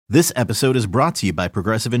This episode is brought to you by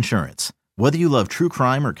Progressive Insurance. Whether you love true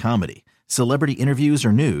crime or comedy, celebrity interviews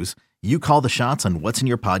or news, you call the shots on what's in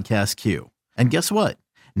your podcast queue. And guess what?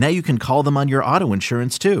 Now you can call them on your auto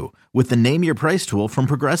insurance too with the Name Your Price tool from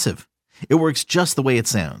Progressive. It works just the way it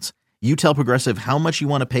sounds. You tell Progressive how much you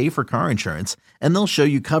want to pay for car insurance, and they'll show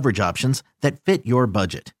you coverage options that fit your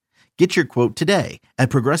budget. Get your quote today at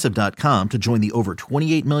Progressive.com to join the over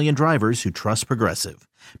 28 million drivers who trust Progressive.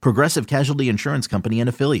 Progressive Casualty Insurance Company and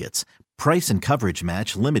Affiliates. Price and coverage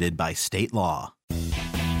match limited by state law.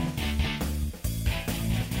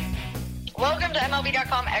 Welcome to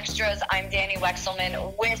MLB.com Extras. I'm Danny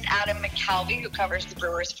Wexelman with Adam McCalvey, who covers the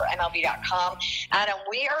Brewers for MLB.com. Adam,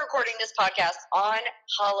 we are recording this podcast on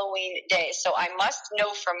Halloween Day, so I must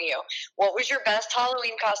know from you, what was your best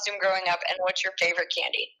Halloween costume growing up, and what's your favorite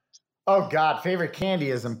candy? Oh God, favorite candy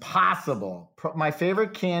is impossible. My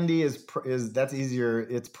favorite candy is that's easier.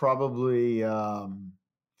 It's probably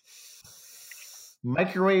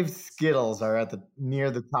microwave Skittles are near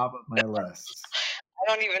the top of my list.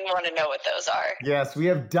 I don't even want to know what those are. Yes, we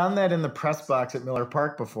have done that in the press box at Miller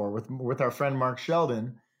Park before with our friend Mark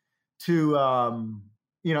Sheldon to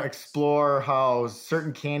explore how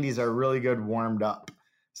certain candies are really good warmed up.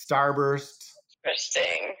 Starburst,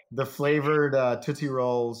 interesting. The flavored Tootsie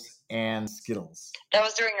Rolls, and Skittles. That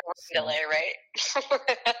was during a rain delay, right?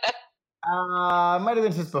 It might have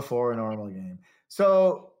been just before a normal game.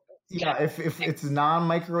 So yeah, if it's a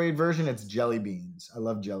non-microwave version, it's jelly beans. I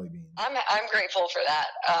love jelly beans. I'm grateful for that.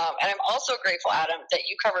 And I'm also grateful, Adam, that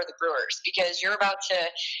you cover the Brewers, because you're about to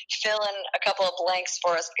fill in a couple of blanks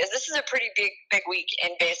for us, because this is a pretty big week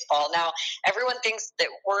in baseball. Now, everyone thinks that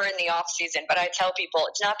we're in the off season, but I tell people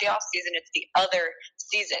it's not the off season, it's the other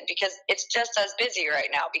season, because it's just as busy right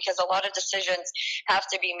now, because a lot of decisions have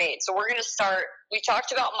to be made. So we're going to start. We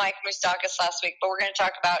talked about Mike Moustakas last week, but we're going to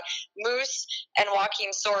talk about Moose and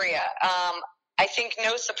Joakim Soria. I think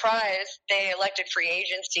no surprise they elected free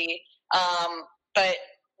agency, but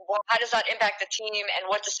how does that impact the team, and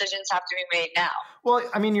what decisions have to be made now? Well,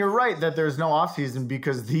 I mean, you're right that there's no offseason,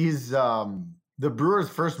 because these the Brewers'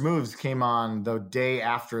 first moves came on the day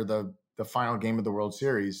after the final game of the World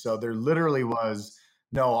Series, so there literally was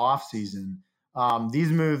no offseason.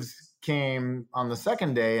 These moves came on the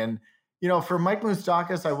second day, and for Mike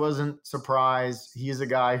Moustakas, I wasn't surprised. He is a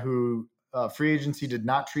guy who free agency did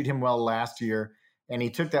not treat him well last year, and he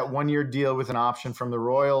took that one-year deal with an option from the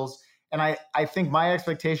Royals. And I think my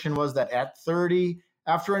expectation was that at 30,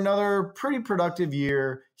 after another pretty productive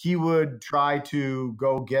year, he would try to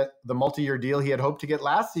go get the multi-year deal he had hoped to get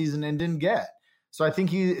last season and didn't get. So I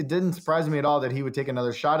think it didn't surprise me at all that he would take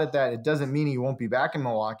another shot at that. It doesn't mean he won't be back in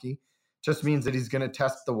Milwaukee. It just means that he's going to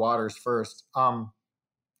test the waters first.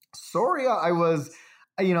 Soria,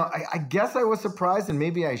 I guess I was surprised, and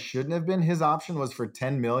maybe I shouldn't have been. His option was for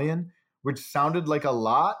 $10 million, which sounded like a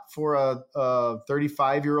lot for a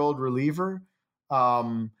 35-year-old reliever.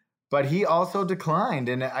 But he also declined,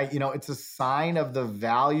 and it's a sign of the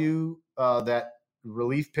value that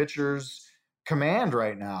relief pitchers command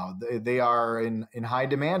right now. They are in high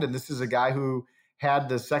demand, and this is a guy who had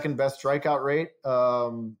the second best strikeout rate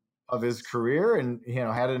of his career, and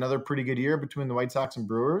had another pretty good year between the White Sox and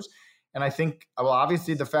Brewers. And I think, well,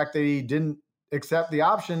 obviously the fact that he didn't accept the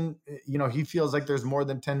option, he feels like there's more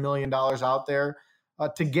than $10 million out there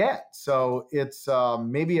to get. So it's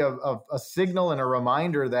maybe a signal and a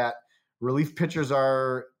reminder that relief pitchers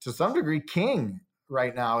are, to some degree, king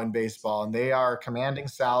right now in baseball, and they are commanding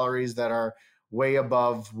salaries that are way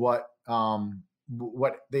above what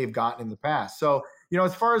they've gotten in the past. So,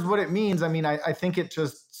 as far as what it means, I mean, I think it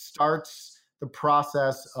just starts the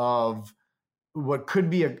process of what could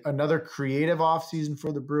be another creative offseason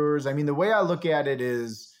for the Brewers. I mean, the way I look at it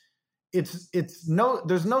is there's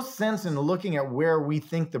no sense in looking at where we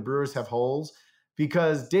think the Brewers have holes,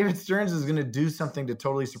 because David Stearns is going to do something to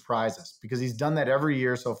totally surprise us, because he's done that every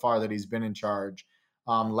year so far that he's been in charge.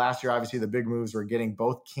 Last year, obviously, the big moves were getting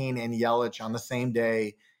both Kane and Yelich on the same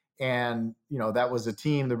day. And, that was a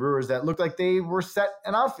team, the Brewers, that looked like they were set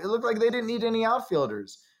and out. It looked like they didn't need any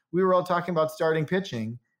outfielders. We were all talking about starting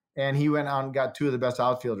pitching, and he went out and got two of the best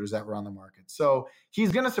outfielders that were on the market. So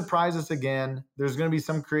he's going to surprise us again. There's going to be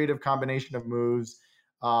some creative combination of moves.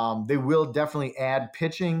 They will definitely add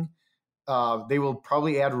pitching. They will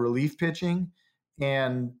probably add relief pitching.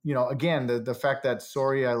 And, again, the fact that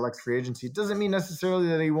Soria elects free agency doesn't mean necessarily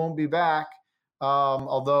that he won't be back.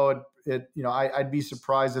 Although I'd be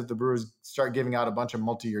surprised if the Brewers start giving out a bunch of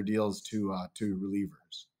multi-year deals to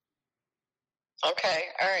relievers. Okay.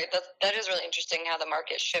 All right. That is really interesting how the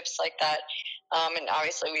market shifts like that. And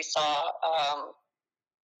obviously we saw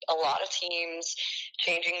a lot of teams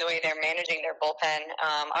changing the way they're managing their bullpen.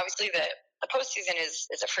 Obviously, the postseason is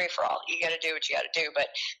a free-for-all. You got to do what you got to do. But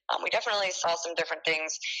we definitely saw some different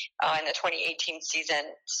things in the 2018 season.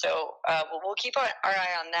 So we'll keep our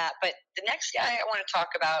eye on that. But the next guy I want to talk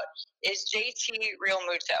about is JT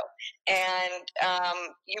Realmuto. And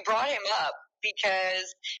you brought him up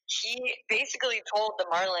because he basically told the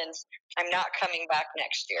Marlins, I'm not coming back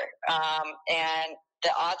next year. And the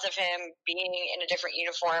odds of him being in a different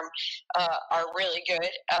uniform are really good.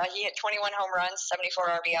 He hit 21 home runs, 74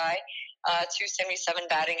 RBI, 277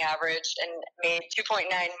 batting average, and made $2.9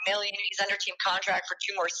 million. He's under team contract for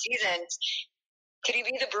 2 more seasons. Could he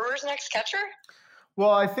be the Brewers' next catcher?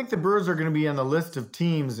 Well, I think the Brewers are going to be on the list of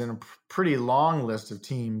teams, and a pretty long list of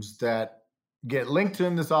teams that get linked to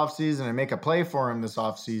him this offseason and make a play for him this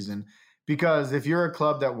offseason. Because if you're a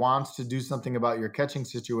club that wants to do something about your catching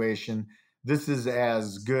situation, this is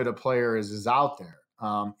as good a player as is out there.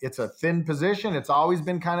 It's a thin position. It's always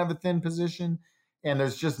been kind of a thin position. And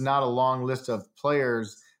there's just not a long list of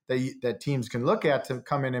players that teams can look at to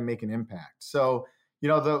come in and make an impact. So,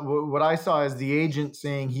 what I saw is the agent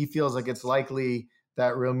saying he feels like it's likely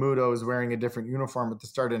that Realmuto is wearing a different uniform at the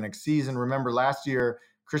start of next season. Remember last year,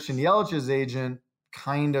 Christian Yelich's agent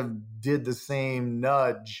kind of did the same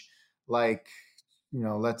nudge, like,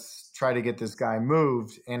 let's try to get this guy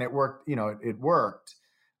moved. And it worked, it worked.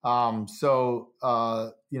 Look,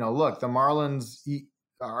 the Marlins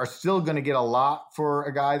are still going to get a lot for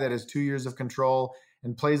a guy that has 2 years of control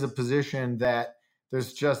and plays a position that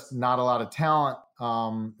there's just not a lot of talent.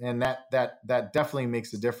 And that definitely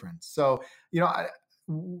makes a difference. So, I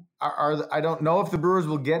don't know if the Brewers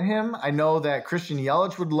will get him. I know that Christian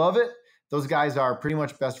Yelich would love it. Those guys are pretty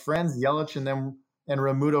much best friends. Yelich and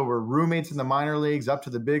Realmuto were roommates in the minor leagues up to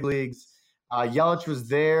the big leagues. Yelich was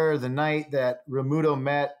there the night that Realmuto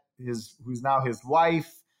met who's now his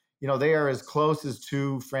wife. They are as close as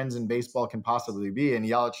two friends in baseball can possibly be. And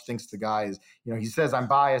Yelich thinks the guy is, he says, I'm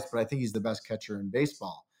biased, but I think he's the best catcher in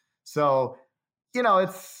baseball. So,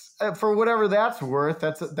 it's for whatever that's worth.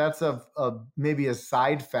 That's maybe a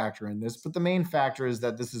side factor in this. But the main factor is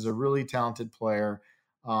that this is a really talented player.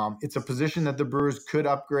 It's a position that the Brewers could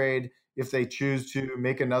upgrade if they choose to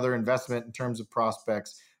make another investment in terms of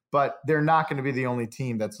prospects. But they're not going to be the only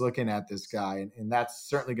team that's looking at this guy. And that's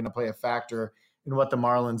certainly going to play a factor in what the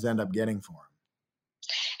Marlins end up getting for him.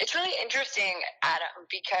 It's really interesting, Adam,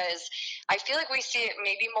 because I feel like we see it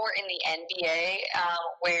maybe more in the NBA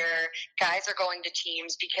where guys are going to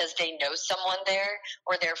teams because they know someone there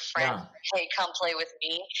or their friend, hey, come play with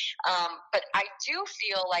me. But I do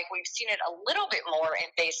feel like we've seen it a little bit more in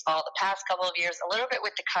baseball the past couple of years, a little bit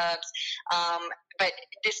with the Cubs. But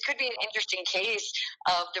this could be an interesting case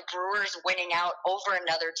of the Brewers winning out over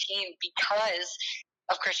another team because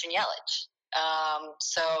of Christian Yelich.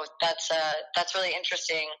 So that's really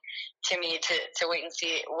interesting to me to wait and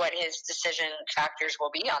see what his decision factors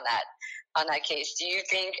will be on that case. Do you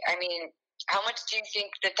think, how much do you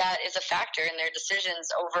think that is a factor in their decisions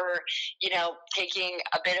over, taking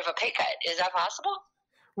a bit of a pay cut? Is that possible?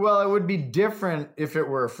 Well, it would be different if it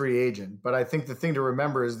were a free agent, but I think the thing to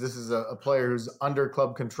remember is this is a player who's under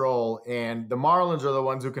club control, and the Marlins are the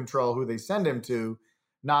ones who control who they send him to,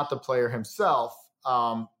 not the player himself.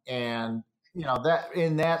 And that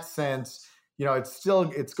in that sense,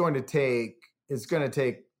 it's going to take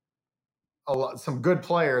some good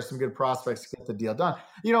players, some good prospects to get the deal done.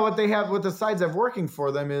 What they have, what the sides have working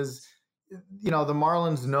for them is, the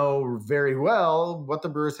Marlins know very well what the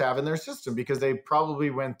Brewers have in their system because they probably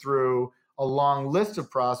went through a long list of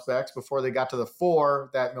prospects before they got to the 4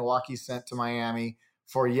 that Milwaukee sent to Miami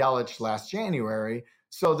for Yelich last January.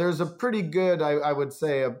 So there's a pretty good, I would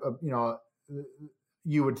say,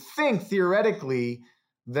 you would think theoretically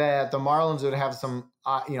that the Marlins would have some,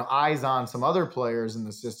 eyes on some other players in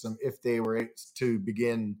the system if they were to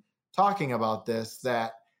begin talking about this,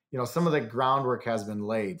 that, some of the groundwork has been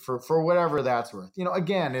laid for whatever that's worth.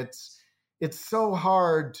 Again, it's so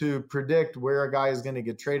hard to predict where a guy is going to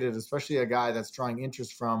get traded, especially a guy that's drawing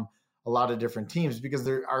interest from a lot of different teams, because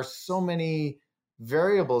there are so many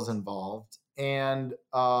variables involved and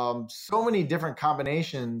so many different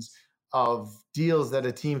combinations of deals that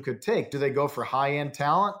a team could take. Do they go for high-end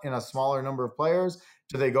talent in a smaller number of players?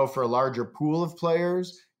 Do they go for a larger pool of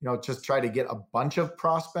players? Just try to get a bunch of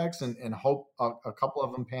prospects and hope a couple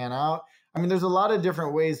of them pan out. There's a lot of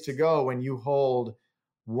different ways to go when you hold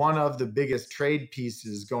one of the biggest trade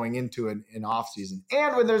pieces going into an offseason.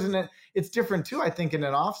 And when it's different too, I think, in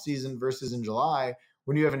an offseason versus in July,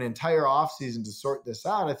 when you have an entire offseason to sort this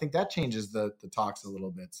out. I think that changes the talks a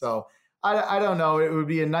little bit. So I don't know. It would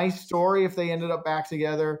be a nice story if they ended up back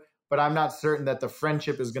together, but I'm not certain that the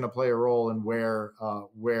friendship is going to play a role in where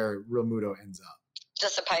Real Muto ends up.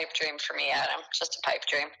 Just a pipe dream for me, Adam. Just a pipe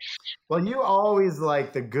dream. Well, you always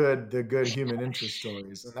like the good human interest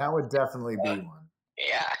stories, and that would definitely be one.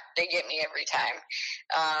 Yeah, they get me every time.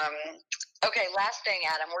 Okay, last thing,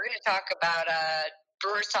 Adam. We're going to talk about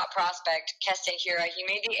Brewers' top prospect, Keston Hiura. He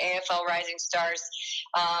made the AFL Rising Stars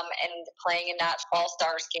and playing in that Fall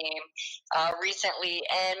Stars game recently.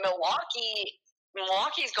 And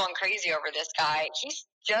Milwaukee's going crazy over this guy. He's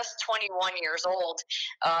just 21 years old.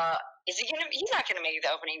 He's not going to make the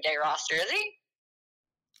opening day roster, is he?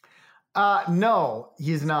 No,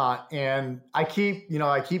 he's not. And I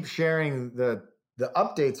keep sharing the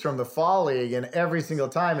updates from the Fall League, and every single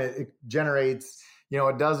time it generates,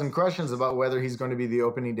 a dozen questions about whether he's going to be the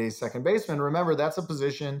opening day second baseman. Remember, that's a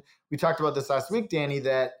position, we talked about this last week, Danny,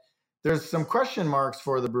 that there's some question marks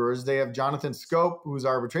for the Brewers. They have Jonathan Schoop, who's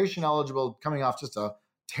arbitration eligible, coming off just a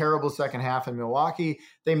terrible second half in Milwaukee.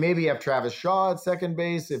 They maybe have Travis Shaw at second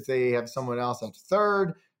base if they have someone else at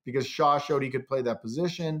third, because Shaw showed he could play that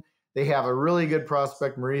position. They have a really good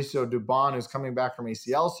prospect, Mauricio Dubon, who's coming back from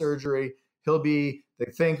ACL surgery. He'll be, they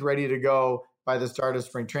think, ready to go by the start of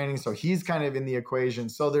spring training. So he's kind of in the equation.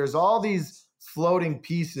 So there's all these floating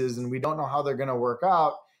pieces, and we don't know how they're going to work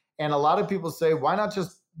out. And a lot of people say, why not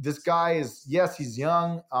just, this guy is, yes, he's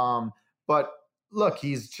young, but look,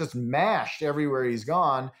 he's just mashed everywhere he's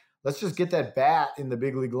gone. Let's just get that bat in the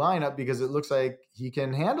big league lineup because it looks like he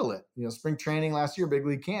can handle it. Spring training last year, big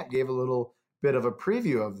league camp gave a little bit of a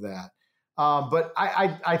preview of that. But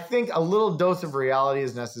I think a little dose of reality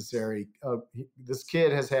is necessary. This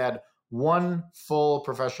kid has had one full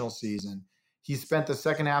professional season. He spent the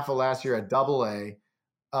second half of last year at AA.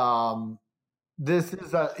 This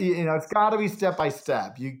is it's got to be step by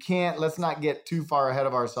step. Let's not get too far ahead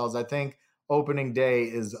of ourselves. I think opening day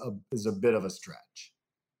is a bit of a stretch.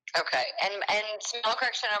 Okay, and small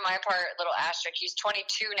correction on my part, little asterisk. He's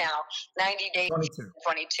 22 now, 90 days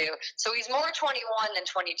 22. So he's more 21 than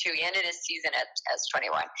 22. He ended his season as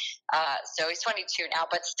 21. So he's 22 now,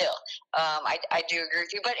 but still, I do agree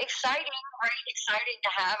with you. But exciting, right? Exciting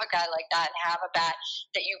to have a guy like that and have a bat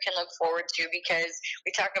that you can look forward to, because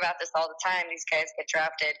we talk about this all the time. These guys get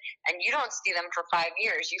drafted, and you don't see them for 5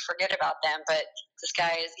 years. You forget about them, but this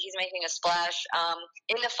guy he's making a splash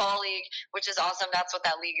in the Fall League, which is awesome. That's what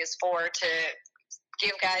that league is for, to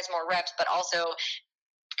give guys more reps, but also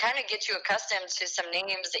kind of get you accustomed to some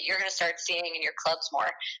names that you're going to start seeing in your clubs more.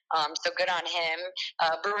 So good on him.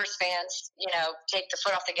 Brewers fans, take the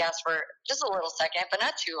foot off the gas for just a little second, but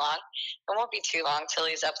not too long. It won't be too long till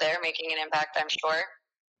he's up there making an impact, I'm sure.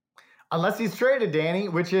 Unless he's traded, Danny,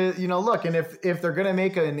 which is, look, and if they're going to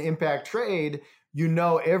make an impact trade,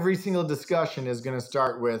 every single discussion is going to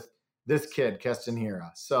start with this kid, Keston Hiura.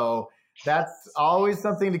 So that's always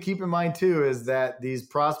something to keep in mind too, is that these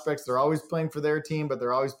prospects, they're always playing for their team, but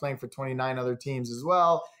they're always playing for 29 other teams as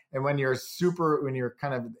well. And when you're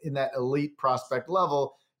kind of in that elite prospect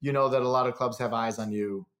level, that a lot of clubs have eyes on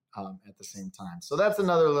you at the same time. So that's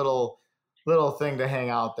another little thing to hang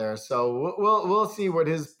out there. So we'll see where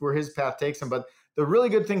his path takes him. But the really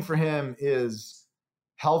good thing for him is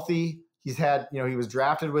healthy. He's had, he was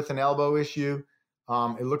drafted with an elbow issue.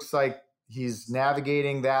 It looks like he's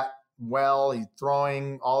navigating that well. He's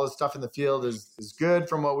throwing, all his stuff in the field is good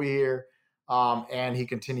from what we hear. And he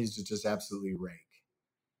continues to just absolutely rake.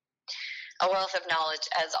 A wealth of knowledge,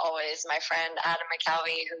 as always, my friend Adam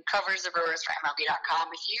McCalvy, who covers the Brewers for MLB.com.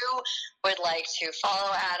 If you would like to follow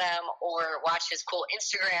Adam or watch his cool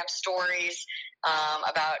Instagram stories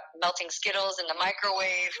about melting Skittles in the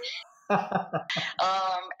microwave,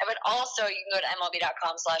 but also you can go to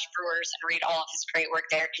MLB.com/Brewers and read all of his great work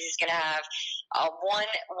there, because he's going to have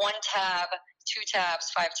one tab, 2 tabs,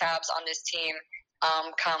 5 tabs on this team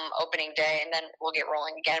come opening day, and then we'll get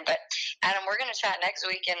rolling again. But Adam, we're going to chat next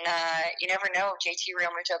week, and you never know, JT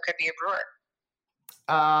Realmuto could be a Brewer.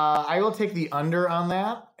 I will take the under on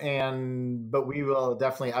that, but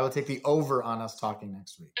I will take the over on us talking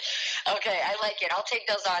next week. Okay, I like it. I'll take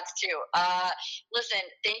those odds too. Listen,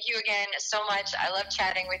 thank you again so much. I love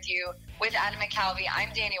chatting with you. With Adam McCalvy, I'm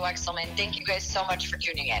Danny Wexelman. Thank you guys so much for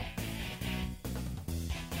tuning in.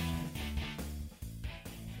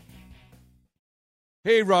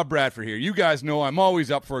 Hey, Rob Bradford here. You guys know I'm always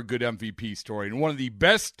up for a good MVP story, and one of the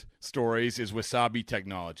best stories is Wasabi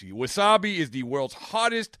Technology. Wasabi is the world's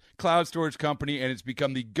hottest cloud storage company, and it's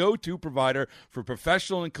become the go-to provider for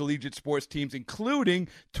professional and collegiate sports teams, including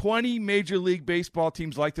 20 Major League Baseball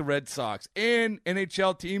teams like the Red Sox and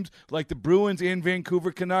NHL teams like the Bruins and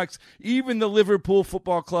Vancouver Canucks. Even the Liverpool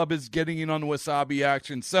Football Club is getting in on the Wasabi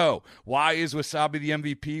action. So, why is Wasabi the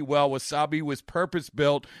MVP? Well, Wasabi was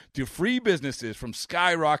purpose-built to free businesses from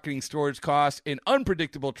skyrocketing storage costs and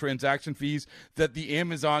unpredictable transaction fees that the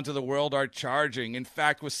Amazons of the world are charging. In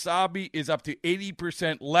fact, Wasabi is up to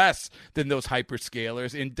 80% less than those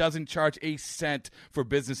hyperscalers and doesn't charge a cent for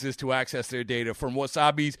businesses to access their data. From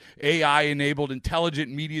Wasabi's AI-enabled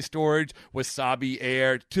intelligent media storage, Wasabi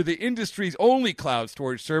Air, to the industry's only cloud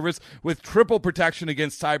storage service with triple protection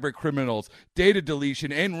against cyber criminals, data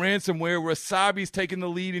deletion, and ransomware, Wasabi's taken the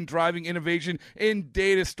lead in driving innovation in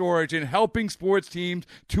data storage and helping sports teams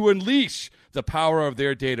to unleash the power of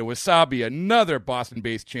their data. Wasabi, another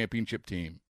Boston-based championship team.